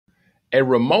A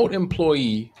remote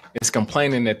employee is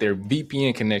complaining that their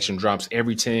VPN connection drops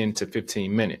every 10 to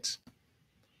 15 minutes.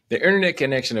 The internet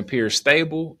connection appears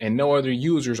stable and no other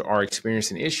users are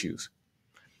experiencing issues.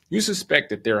 You suspect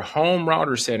that their home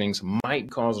router settings might be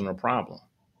causing a problem.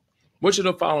 Which of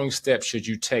the following steps should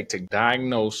you take to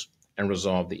diagnose and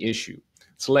resolve the issue?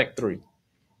 Select 3.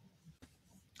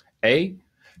 A,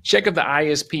 check if the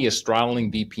ISP is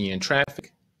throttling VPN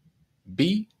traffic.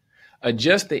 B,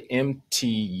 adjust the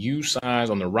MTU size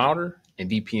on the router and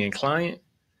VPN client.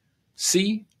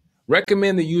 C,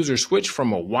 recommend the user switch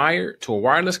from a wired to a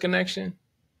wireless connection.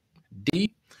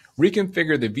 D,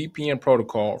 reconfigure the VPN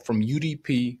protocol from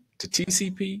UDP to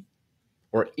TCP.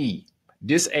 Or E,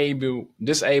 disable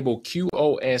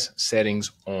QoS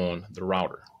settings on the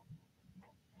router.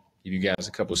 Give you guys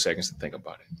a couple of seconds to think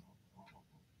about it.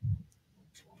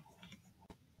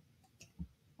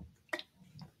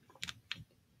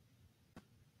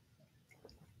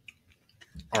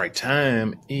 All right,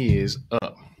 time is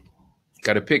up.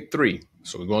 Got to pick 3.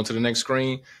 So we're going to the next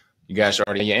screen. You guys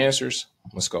already have your answers.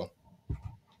 Let's go.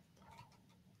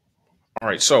 All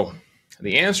right, so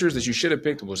the answers that you should have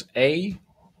picked was A,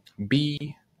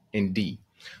 B, and D.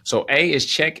 So A is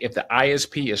check if the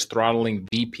ISP is throttling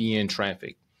VPN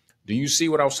traffic. Do you see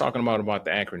what I was talking about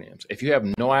the acronyms? If you have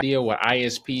no idea what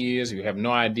ISP is, if you have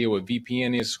no idea what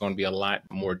VPN is, it's going to be a lot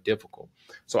more difficult.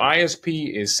 So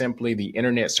ISP is simply the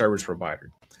internet service provider.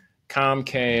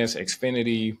 Comcast,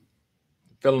 Xfinity,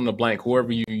 fill in the blank,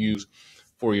 whoever you use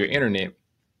for your internet.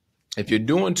 If you're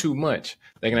doing too much,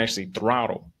 they can actually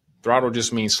throttle. Throttle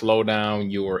just means slow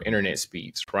down your internet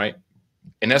speeds, right?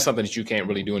 And that's something that you can't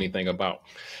really do anything about.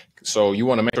 So you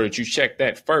want to make sure that you check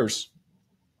that first,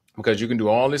 because you can do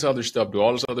all this other stuff, do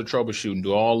all this other troubleshooting,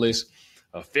 do all this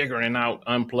figuring out,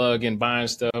 unplugging, buying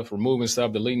stuff, removing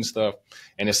stuff, deleting stuff,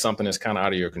 and it's something that's kind of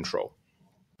out of your control.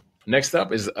 Next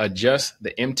up is adjust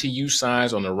the MTU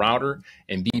size on the router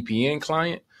and VPN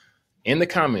client. In the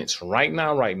comments right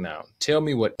now, tell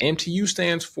me what MTU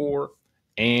stands for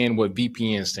and what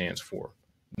VPN stands for.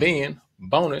 Then,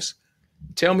 bonus,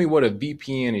 tell me what a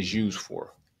VPN is used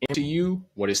for. MTU,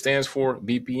 what it stands for,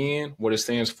 VPN, what it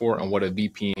stands for, and what a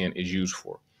VPN is used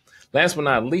for. Last but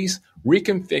not least,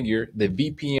 reconfigure the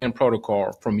VPN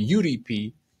protocol from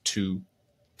UDP to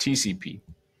TCP.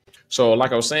 So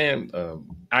like I was saying,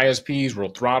 ISPs will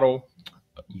throttle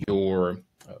your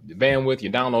bandwidth,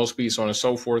 your download speed, so on and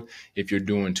so forth, if you're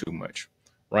doing too much,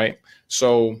 right?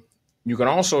 So you can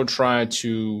also try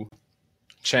to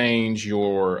change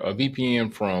your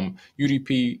VPN from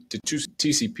UDP to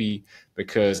TCP,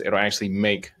 because it'll actually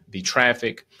make the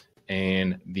traffic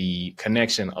and the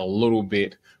connection a little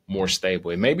bit more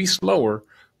stable. It may be slower,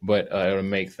 but it'll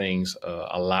make things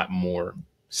a lot more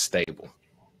stable.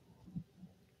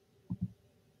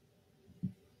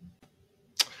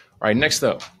 All right, next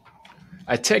up.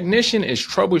 A technician is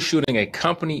troubleshooting a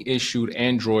company-issued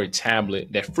Android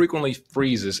tablet that frequently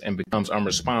freezes and becomes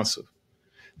unresponsive.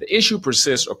 The issue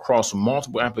persists across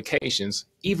multiple applications,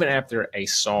 even after a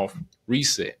soft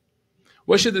reset.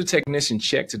 What should the technician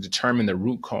check to determine the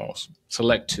root cause?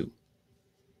 Select 2.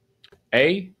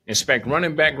 A, inspect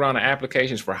running background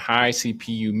applications for high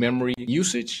CPU memory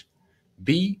usage.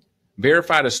 B,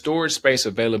 verify the storage space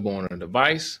available on a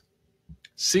device.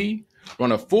 C,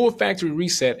 run a full factory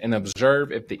reset and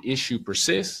observe if the issue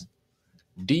persists.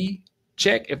 D,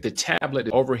 check if the tablet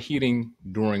is overheating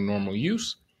during normal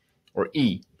use. Or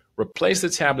E, replace the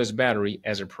tablet's battery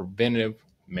as a preventative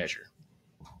measure.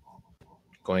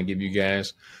 Go ahead and give you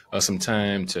guys some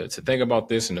time to think about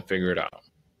this and to figure it out.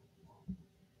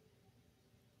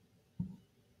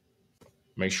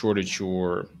 Make sure that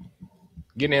you're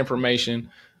getting information,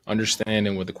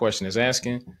 understanding what the question is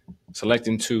asking,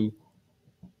 selecting 2,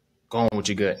 going with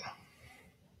your gut,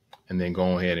 and then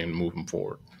go ahead and move them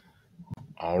forward.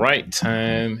 All right,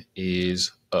 time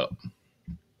is up.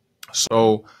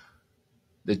 So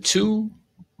the 2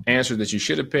 answers that you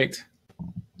should have picked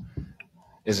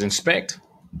is inspect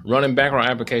running background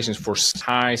applications for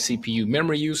high CPU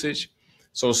memory usage.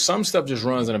 So some stuff just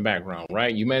runs in the background,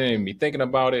 right? You may not even be thinking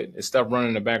about it. It's stuff running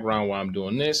in the background while I'm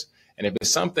doing this. And if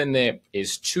it's something that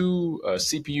is too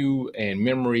CPU and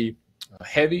memory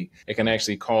heavy, it can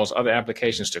actually cause other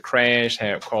applications to crash,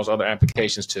 cause other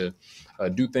applications to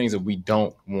do things that we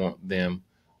don't want them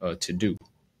to do.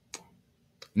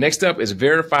 Next up is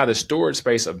verify the storage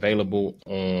space available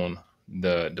on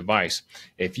the device.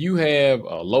 If you have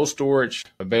low storage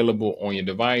available on your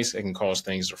device, it can cause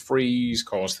things to freeze,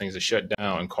 cause things to shut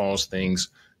down, and cause things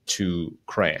to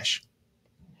crash.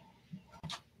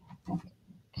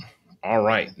 All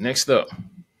right, next up.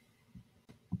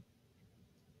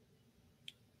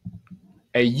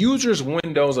 A user's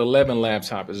Windows 11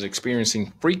 laptop is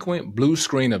experiencing frequent blue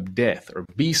screen of death or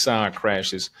B-side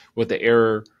crashes with the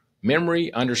error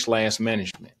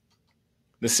memory/management.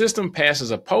 The system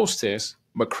passes a post test,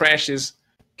 but crashes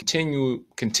continue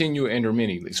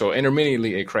intermittently. So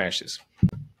intermittently it crashes.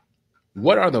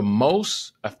 What are the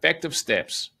most effective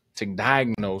steps to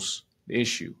diagnose the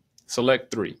issue?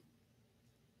 Select 3.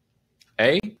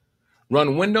 A.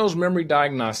 Run Windows Memory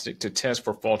Diagnostic to test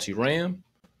for faulty RAM.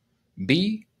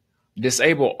 B.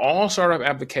 Disable all startup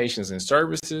applications and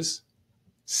services.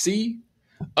 C.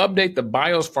 Update the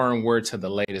BIOS firmware to the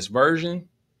latest version.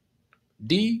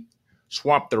 D.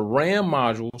 Swap the RAM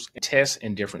modules and test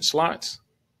in different slots.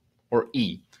 Or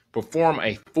E. Perform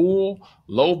a full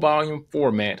low volume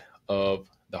format of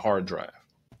the hard drive.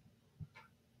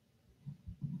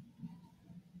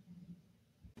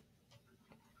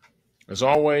 As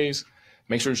always,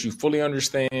 make sure that you fully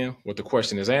understand what the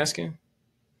question is asking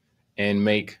and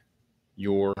make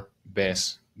your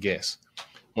best guess.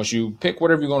 Once you pick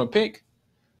whatever you're going to pick,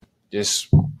 just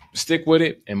stick with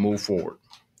it and move forward.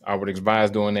 I would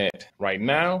advise doing that right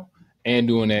now and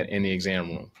doing that in the exam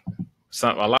room.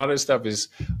 A lot of this stuff is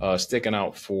sticking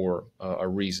out for a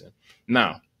reason.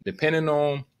 Now, depending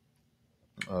on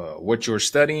what you're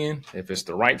studying, if it's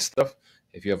the right stuff,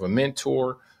 if you have a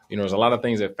mentor, there's a lot of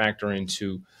things that factor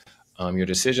into your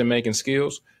decision-making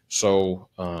skills. So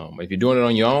if you're doing it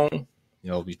on your own,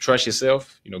 if you trust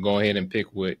yourself, go ahead and pick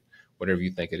whatever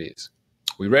you think it is.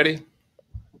 We ready?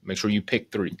 Make sure you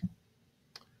pick 3.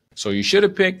 So you should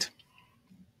have picked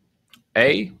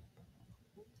A,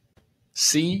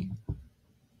 C,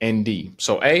 and D.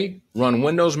 So A, run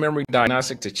Windows Memory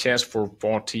Diagnostic to test for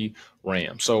faulty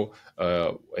RAM. So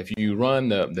if you run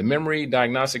the memory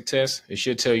diagnostic test, it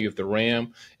should tell you if the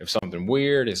RAM, if something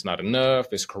weird, it's not enough,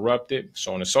 it's corrupted,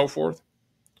 so on and so forth.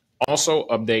 Also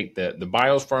update the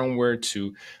BIOS firmware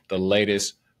to the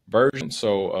latest version.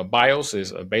 So BIOS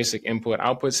is a basic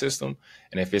input-output system.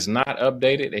 And if it's not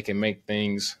updated, it can make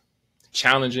things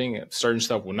challenging. Certain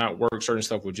stuff will not work. Certain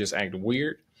stuff will just act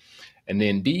weird. And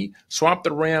then D, swap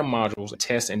the RAM modules and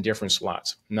test in different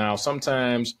slots. Now,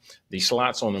 sometimes the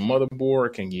slots on the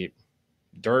motherboard can get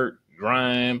dirt,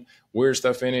 grime, weird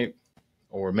stuff in it,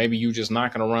 or maybe you just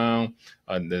knocking around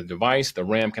the device. The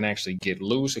RAM can actually get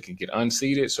loose. It can get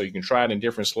unseated. So you can try it in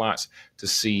different slots to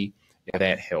see if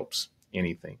that helps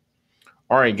anything.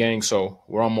 All right, gang. So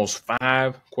we're almost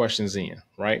 5 questions in,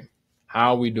 right?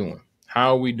 How are we doing?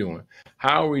 How are we doing?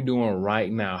 How are we doing right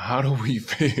now? How do we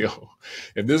feel?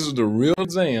 If this is the real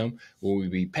exam, will we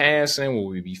be passing? Will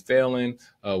we be failing?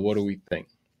 What do we think?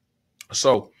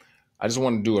 So I just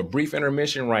want to do a brief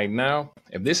intermission right now.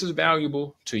 If this is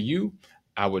valuable to you,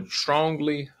 I would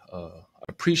strongly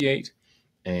appreciate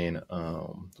and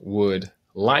would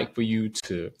like for you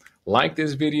to like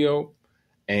this video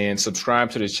and subscribe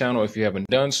to the channel if you haven't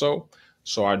done so.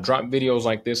 So I drop videos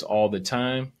like this all the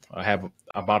time. I have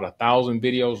about 1,000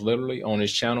 videos literally on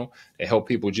this channel that help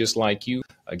people just like you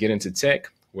get into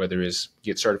tech, whether it's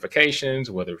get certifications,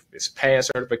 whether it's pass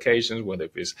certifications, whether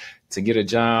it's to get a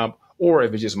job, or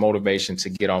if it's just motivation to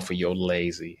get off of your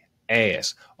lazy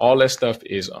ass. All that stuff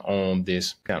is on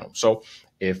this channel. So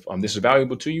if this is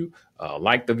valuable to you,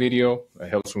 like the video. It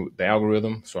helps with the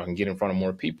algorithm so I can get in front of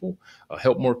more people,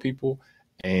 help more people,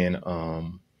 and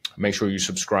make sure you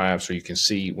subscribe so you can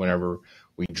see whenever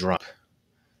we drop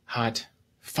hot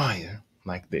fire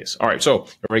like this. All right, so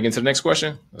ready to get into the next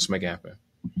question? Let's make it happen.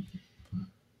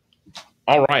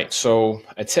 All right, so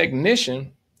a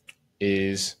technician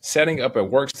is setting up a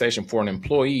workstation for an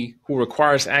employee who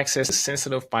requires access to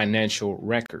sensitive financial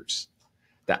records.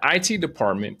 The IT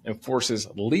department enforces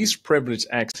least privilege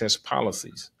access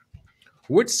policies.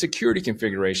 Which security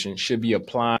configuration should be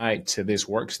applied to this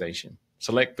workstation?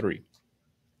 Select 3.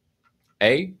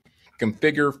 A,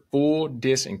 configure full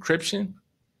disk encryption.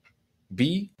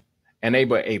 B,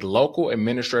 enable a local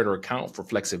administrator account for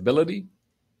flexibility.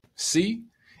 C,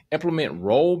 implement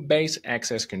role-based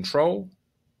access control.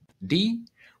 D,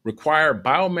 require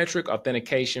biometric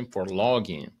authentication for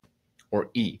login. Or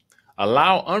E,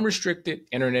 allow unrestricted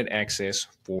internet access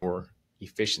for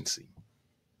efficiency.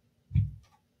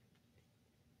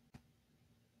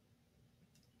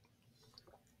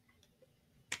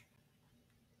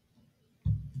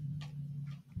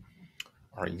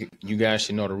 All right, you guys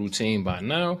should know the routine by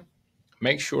now.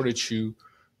 Make sure that you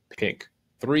pick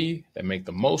 3 that make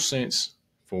the most sense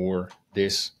for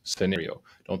this scenario.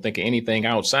 Don't think of anything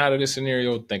outside of this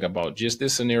scenario. Think about just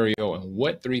this scenario and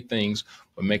what 3 things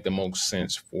would make the most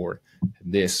sense for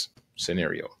this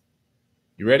scenario.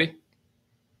 You ready?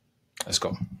 Let's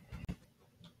go.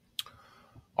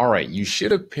 All right, you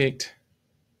should have picked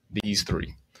these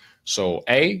 3. So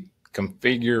A,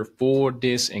 configure full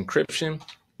disk encryption,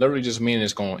 literally just meaning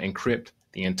it's going to encrypt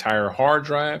the entire hard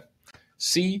drive.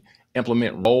 C,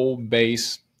 implement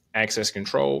role-based access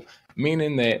control,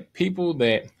 meaning that people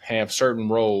that have certain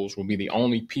roles will be the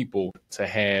only people to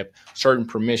have certain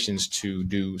permissions to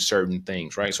do certain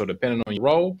things, right? So depending on your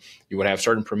role, you would have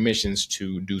certain permissions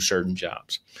to do certain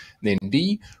jobs. Then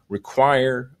D,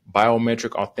 require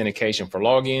biometric authentication for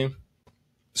login.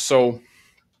 So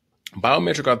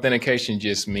biometric authentication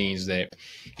just means that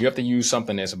you have to use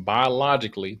something that's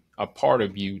biologically a part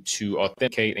of you to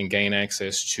authenticate and gain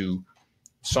access to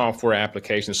software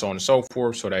applications, so on and so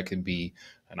forth. So that could be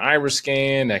an iris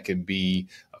scan, that could be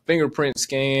a fingerprint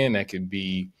scan, that could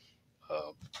be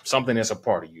something that's a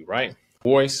part of you, right?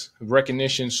 Voice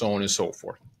recognition, so on and so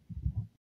forth.